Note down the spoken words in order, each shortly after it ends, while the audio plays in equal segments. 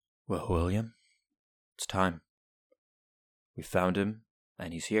Well, William, it's time. We found him,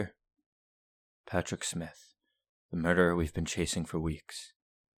 and he's here. Patrick Smith, the murderer we've been chasing for weeks.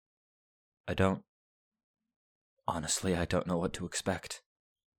 Honestly, I don't know what to expect.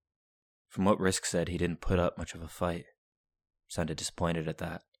 From what Risk said, he didn't put up much of a fight. Sounded disappointed at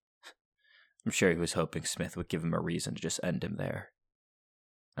that. I'm sure he was hoping Smith would give him a reason to just end him there.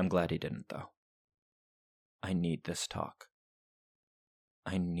 I'm glad he didn't, though. I need this talk.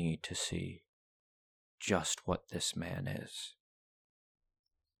 I need to see just what this man is.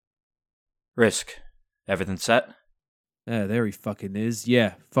 Risk, everything set? There he fucking is.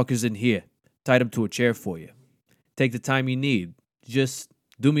 Yeah, fucker's in here. Tied him to a chair for you. Take the time you need. Just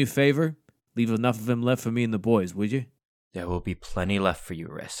do me a favor. Leave enough of him left for me and the boys, would you? There will be plenty left for you,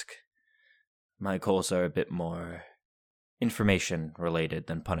 Risk. My goals are a bit more information-related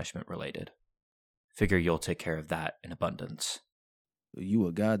than punishment-related. Figure you'll take care of that in abundance. You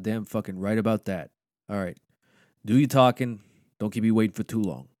were goddamn fucking right about that. All right. Do your talking. Don't keep me waiting for too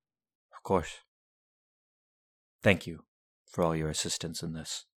long. Of course. Thank you for all your assistance in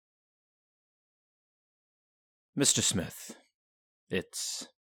this. Mr. Smith, it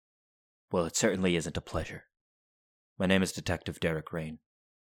certainly isn't a pleasure. My name is Detective Derek Reyne.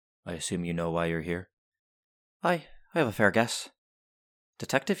 I assume you know why you're here? I have a fair guess.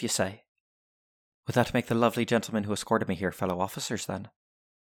 Detective, you say? Would that make the lovely gentleman who escorted me here fellow officers, then?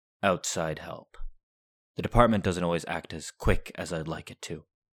 Outside help. The department doesn't always act as quick as I'd like it to,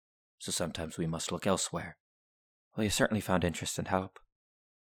 so sometimes we must look elsewhere. Well, you certainly found interest and help.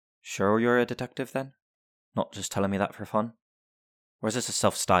 Sure you're a detective, then? Not just telling me that for fun? Or is this a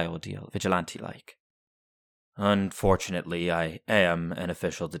self-styled deal, vigilante-like? Unfortunately, I am an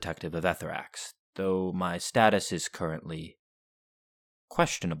official detective of Etherax, though my status is currently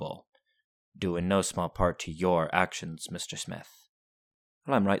questionable, due in no small part to your actions, Mr. Smith.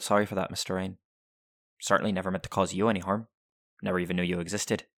 Well, I'm right sorry for that, Mr. Reyne. Certainly never meant to cause you any harm. Never even knew you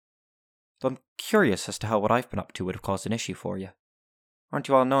existed. Though I'm curious as to how what I've been up to would have caused an issue for you. Aren't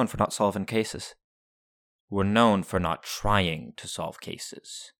you all known for not solving cases? We're known for not trying to solve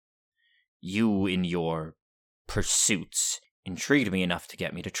cases. You, in your pursuits, intrigued me enough to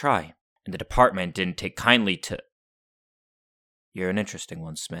get me to try, and the department didn't take kindly to... You're an interesting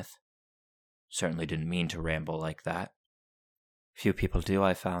one, Smith. Certainly didn't mean to ramble like that. Few people do,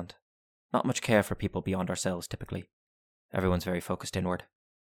 I've found. Not much care for people beyond ourselves, typically. Everyone's very focused inward.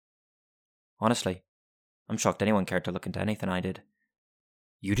 Honestly, I'm shocked anyone cared to look into anything I did.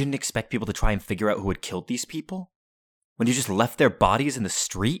 You didn't expect people to try and figure out who had killed these people? When you just left their bodies in the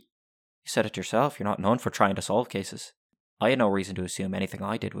street? You said it yourself, you're not known for trying to solve cases. I had no reason to assume anything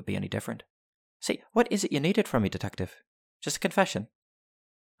I did would be any different. See, what is it you needed from me, Detective? Just a confession?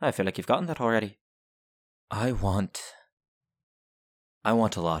 I feel like you've gotten that already. I want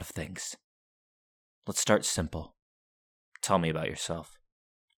a lot of things. Let's start simple. Tell me about yourself.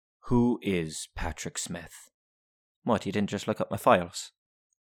 Who is Patrick Smith? What, you didn't just look up my files?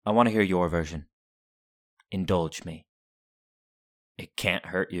 I want to hear your version. Indulge me. It can't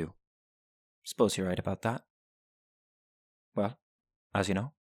hurt you. Suppose you're right about that. Well, as you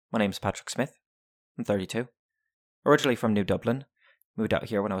know, my name's Patrick Smith. I'm 32. Originally from New Dublin. Moved out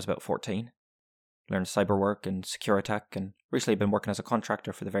here when I was about 14. Learned cyber work and Securitech, and recently been working as a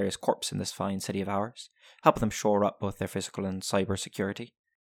contractor for the various corps in this fine city of ours, helping them shore up both their physical and cyber security.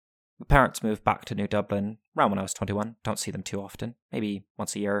 My parents moved back to New Dublin around when I was 21. Don't see them too often. Maybe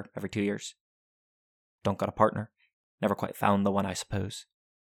once a year, every 2 years. Don't got a partner. Never quite found the one, I suppose.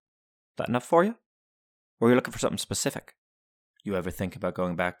 That enough for you? Or are you looking for something specific? You ever think about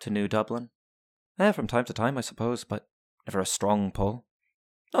going back to New Dublin? From time to time, I suppose, but never a strong pull.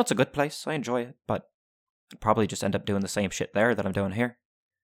 No, it's a good place. I enjoy it, but I'd probably just end up doing the same shit there that I'm doing here.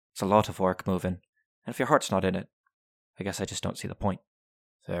 It's a lot of work moving, and if your heart's not in it, I guess I just don't see the point.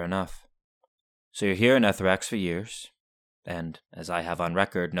 Fair enough. So you're here in Etherax for years, and, as I have on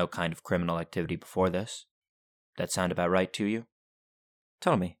record, no kind of criminal activity before this. That sound about right to you?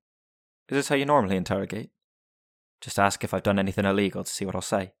 Tell me, is this how you normally interrogate? Just ask if I've done anything illegal to see what I'll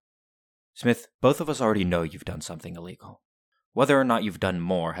say. Smith, both of us already know you've done something illegal. Whether or not you've done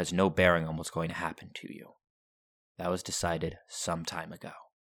more has no bearing on what's going to happen to you. That was decided some time ago.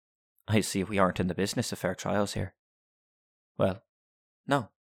 I see we aren't in the business of fair trials here. Well, no,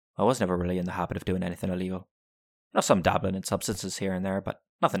 I was never really in the habit of doing anything illegal. Some dabbling in substances here and there, but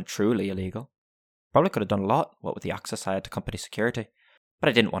nothing truly illegal. Probably could have done a lot, what with the access I had to company security, but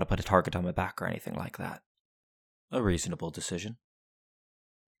I didn't want to put a target on my back or anything like that. A reasonable decision.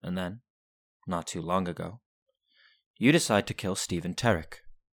 And then, not too long ago, you decide to kill Stephen Terrick,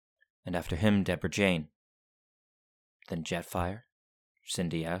 and after him Deborah Jane. Then Jetfire,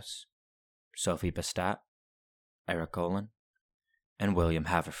 Cindy House, Sophie Bastat, Eric Olin, and William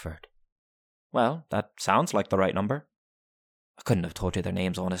Haverford. Well, that sounds like the right number. I couldn't have told you their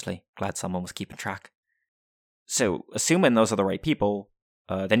names, honestly. Glad someone was keeping track. So, assuming those are the right people,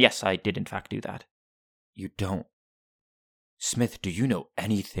 then yes, I did in fact do that. You don't. Smith, do you know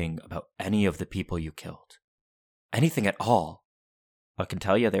anything about any of the people you killed? Anything at all? I can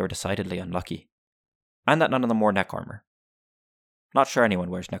tell you they were decidedly unlucky. And that none of them wore neck armor. Not sure anyone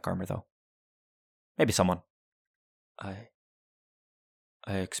wears neck armor, though. Maybe someone. I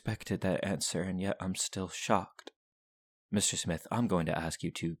expected that answer, and yet I'm still shocked. Mr. Smith, I'm going to ask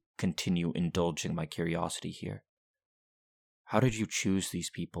you to continue indulging my curiosity here. How did you choose these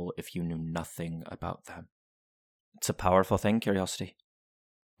people if you knew nothing about them? It's a powerful thing, curiosity.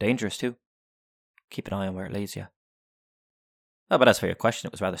 Dangerous, too. Keep an eye on where it leads you. Oh, but as for your question,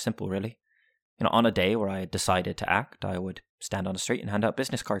 it was rather simple, really. On a day where I had decided to act, I would stand on the street and hand out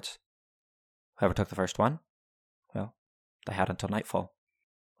business cards. Whoever took the first one, well, they had until nightfall.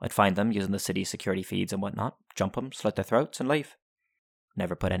 I'd find them using the city's security feeds and whatnot, jump them, slit their throats, and leave.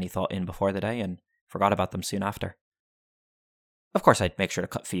 Never put any thought in before the day, and forgot about them soon after. Of course, I'd make sure to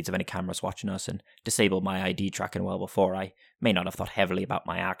cut feeds of any cameras watching us and disable my ID tracking well before. I may not have thought heavily about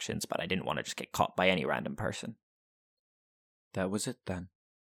my actions, but I didn't want to just get caught by any random person. That was it then.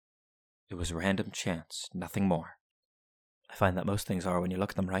 It was random chance, nothing more. I find that most things are when you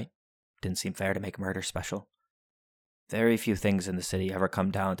look at them right. Didn't seem fair to make murder special. Very few things in the city ever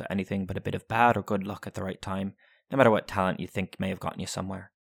come down to anything but a bit of bad or good luck at the right time, no matter what talent you think may have gotten you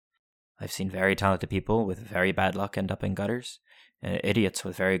somewhere. I've seen very talented people with very bad luck end up in gutters, and idiots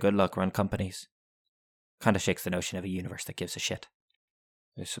with very good luck run companies. Kinda shakes the notion of a universe that gives a shit.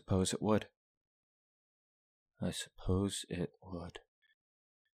 I suppose it would.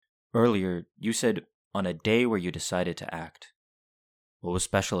 Earlier, you said on a day where you decided to act. What was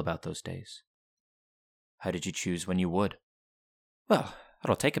special about those days? How did you choose when you would? Well,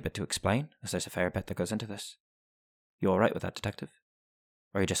 it'll take a bit to explain, as there's a fair bit that goes into this. You alright with that, detective?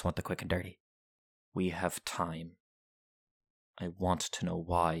 Or you just want the quick and dirty? We have time. I want to know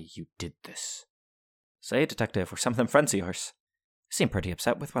why you did this. Say, detective, we're some of them friends of yours. You seem pretty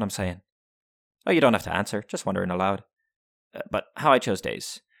upset with what I'm saying. Oh, you don't have to answer, just wondering aloud. But how I chose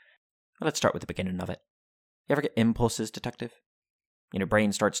days. Well, let's start with the beginning of it. You ever get impulses, detective? Your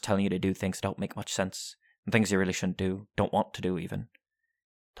brain starts telling you to do things that don't make much sense, and things you really shouldn't do, don't want to do even.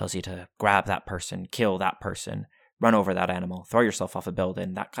 Tells you to grab that person, kill that person, run over that animal, throw yourself off a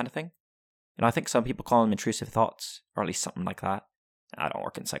building, that kind of thing. I think some people call them intrusive thoughts, or at least something like that. I don't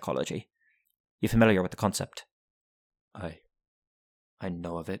work in psychology. You familiar with the concept? I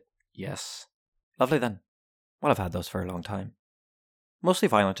know of it, yes. Lovely then. Well, I've had those for a long time. Mostly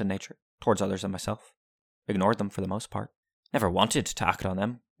violent in nature, towards others and myself. Ignored them for the most part. Never wanted to act on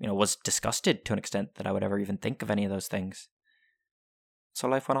them. Was disgusted to an extent that I would ever even think of any of those things. So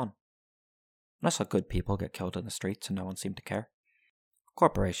life went on. And I saw good people get killed in the streets and no one seemed to care.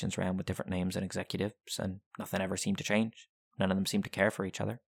 Corporations ran with different names and executives, and nothing ever seemed to change. None of them seemed to care for each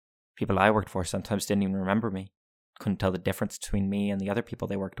other. People I worked for sometimes didn't even remember me. Couldn't tell the difference between me and the other people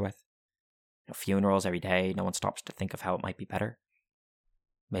they worked with. Funerals every day, no one stops to think of how it might be better.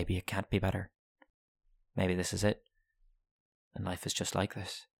 Maybe it can't be better. Maybe this is it. And life is just like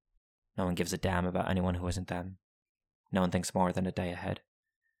this. No one gives a damn about anyone who isn't them. No one thinks more than a day ahead.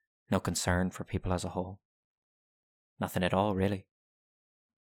 No concern for people as a whole. Nothing at all, really.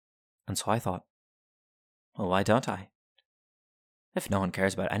 And so I thought, well, why don't I? If no one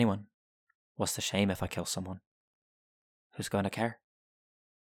cares about anyone, what's the shame if I kill someone? Who's going to care?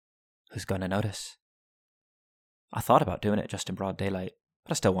 Who's going to notice? I thought about doing it just in broad daylight,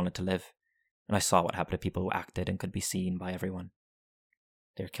 but I still wanted to live, and I saw what happened to people who acted and could be seen by everyone.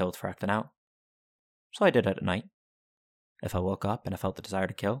 They were killed for acting out. So I did it at night. If I woke up and I felt the desire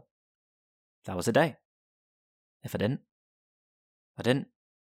to kill, that was a day. If I didn't, I didn't.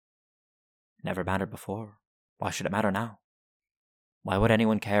 It never mattered before. Why should it matter now? Why would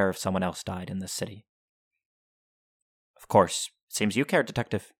anyone care if someone else died in this city? Of course, it seems you care,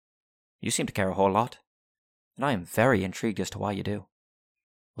 detective. You seem to care a whole lot. And I am very intrigued as to why you do.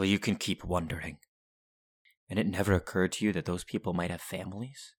 Well, you can keep wondering. And it never occurred to you that those people might have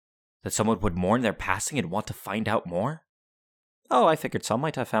families? That someone would mourn their passing and want to find out more? Oh, I figured some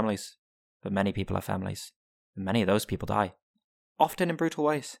might have families. But many people have families. And many of those people die. Often in brutal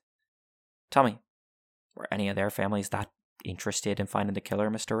ways. Tell me, were any of their families that interested in finding the killer,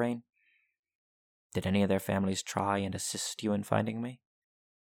 Mr. Reyne? Did any of their families try and assist you in finding me?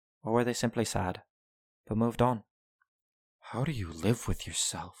 Or were they simply sad, but moved on? How do you live with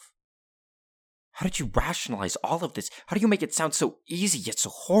yourself? How did you rationalize all of this? How do you make it sound so easy yet so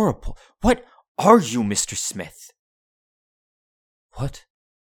horrible? What are you, Mr. Smith? What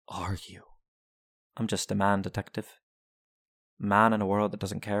are you? I'm just a man, Detective. A man in a world that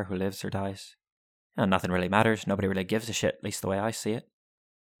doesn't care who lives or dies. And nothing really matters. Nobody really gives a shit, at least the way I see it.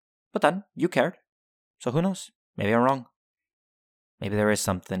 But then, you cared. So who knows? Maybe I'm wrong. Maybe there is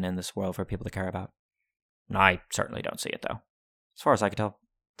something in this world for people to care about. I certainly don't see it, though. As far as I can tell,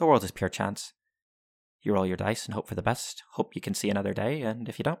 the world is pure chance. You roll your dice and hope for the best. Hope you can see another day, and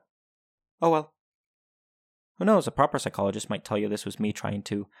if you don't, oh well. Who knows, a proper psychologist might tell you this was me trying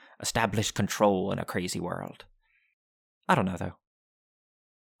to establish control in a crazy world. I don't know, though.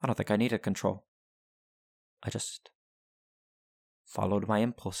 I don't think I needed control. I just followed my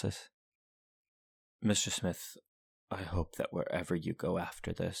impulses. Mr. Smith, I hope that wherever you go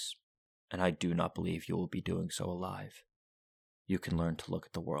after this, and I do not believe you will be doing so alive, you can learn to look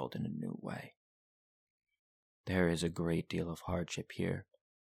at the world in a new way. There is a great deal of hardship here,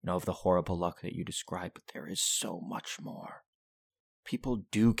 and of the horrible luck that you describe, but there is so much more. People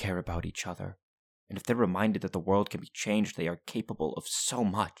do care about each other, and if they're reminded that the world can be changed, they are capable of so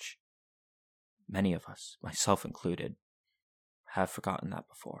much. Many of us, myself included, have forgotten that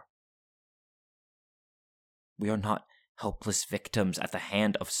before. We are not helpless victims at the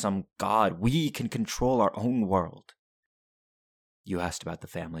hand of some god. We can control our own world. You asked about the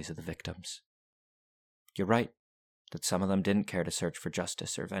families of the victims. You're right that some of them didn't care to search for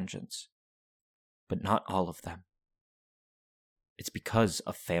justice or vengeance, but not all of them. It's because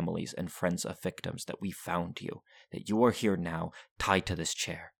of families and friends of victims that we found you, that you are here now, tied to this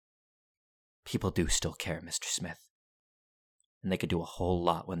chair. People do still care, Mr. Smith. And they could do a whole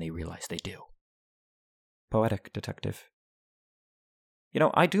lot when they realize they do. Poetic, Detective.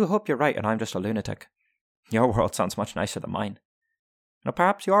 I do hope you're right and I'm just a lunatic. Your world sounds much nicer than mine.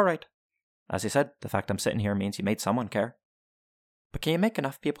 Perhaps you are right. As you said, the fact I'm sitting here means you made someone care. But can you make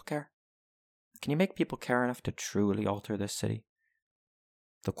enough people care? Can you make people care enough to truly alter this city?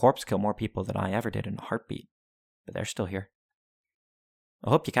 The corpse killed more people than I ever did in a heartbeat, but they're still here. I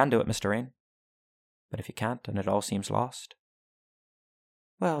hope you can do it, Mr. Reyne. But if you can't and it all seems lost,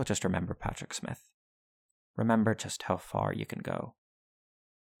 well, just remember Patrick Smith. Remember just how far you can go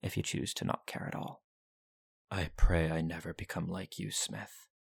if you choose to not care at all. I pray I never become like you, Smith.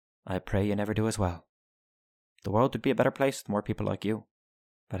 I pray you never do as well. The world would be a better place with more people like you,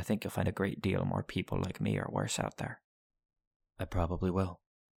 but I think you'll find a great deal more people like me or worse out there. I probably will,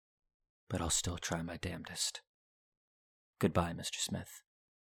 but I'll still try my damnedest. Goodbye, Mr. Smith.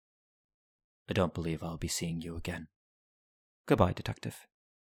 I don't believe I'll be seeing you again. Goodbye, Detective.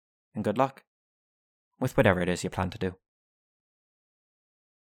 And good luck with whatever it is you plan to do.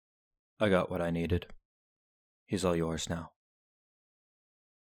 I got what I needed. He's all yours now.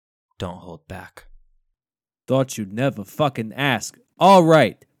 Don't hold back. Thought you'd never fucking ask. All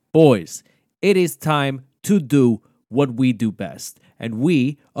right, boys, it is time to do what we do best. And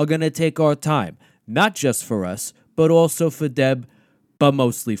we are going to take our time, not just for us, but also for Deb, but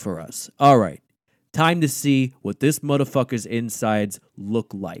mostly for us. All right, time to see what this motherfucker's insides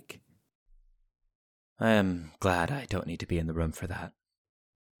look like. I am glad I don't need to be in the room for that.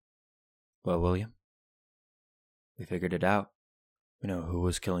 Well, William, we figured it out. We know who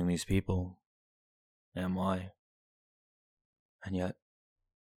was killing these people and why. And yet,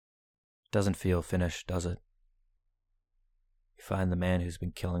 it doesn't feel finished, does it? You find the man who's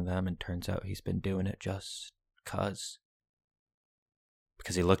been killing them, and turns out he's been doing it just 'cause.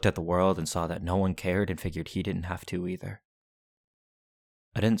 Because he looked at the world and saw that no one cared and figured he didn't have to either.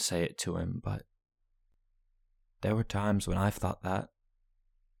 I didn't say it to him, but there were times when I've thought that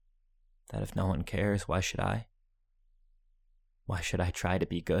if no one cares, why should I? Why should I try to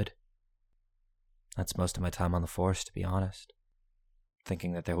be good? That's most of my time on the force, to be honest.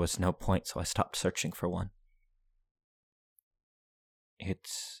 Thinking that there was no point, so I stopped searching for one.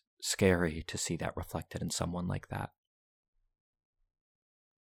 It's scary to see that reflected in someone like that.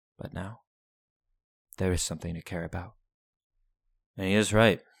 But now, there is something to care about. And he is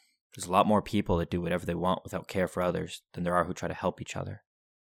right. There's a lot more people that do whatever they want without care for others than there are who try to help each other.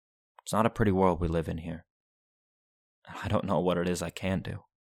 It's not a pretty world we live in here. I don't know what it is I can do,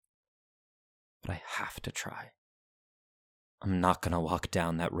 but I have to try. I'm not going to walk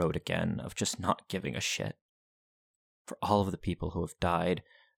down that road again of just not giving a shit. For all of the people who have died,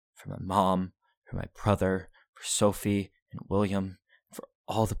 for my mom, for my brother, for Sophie and William, for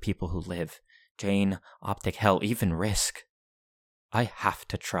all the people who live, Jane, Optic, hell, even Risk. I have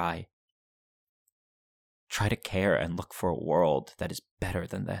to try. Try to care and look for a world that is better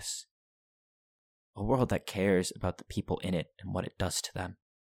than this. A world that cares about the people in it and what it does to them.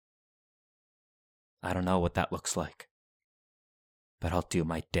 I don't know what that looks like, but I'll do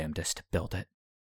my damnedest to build it.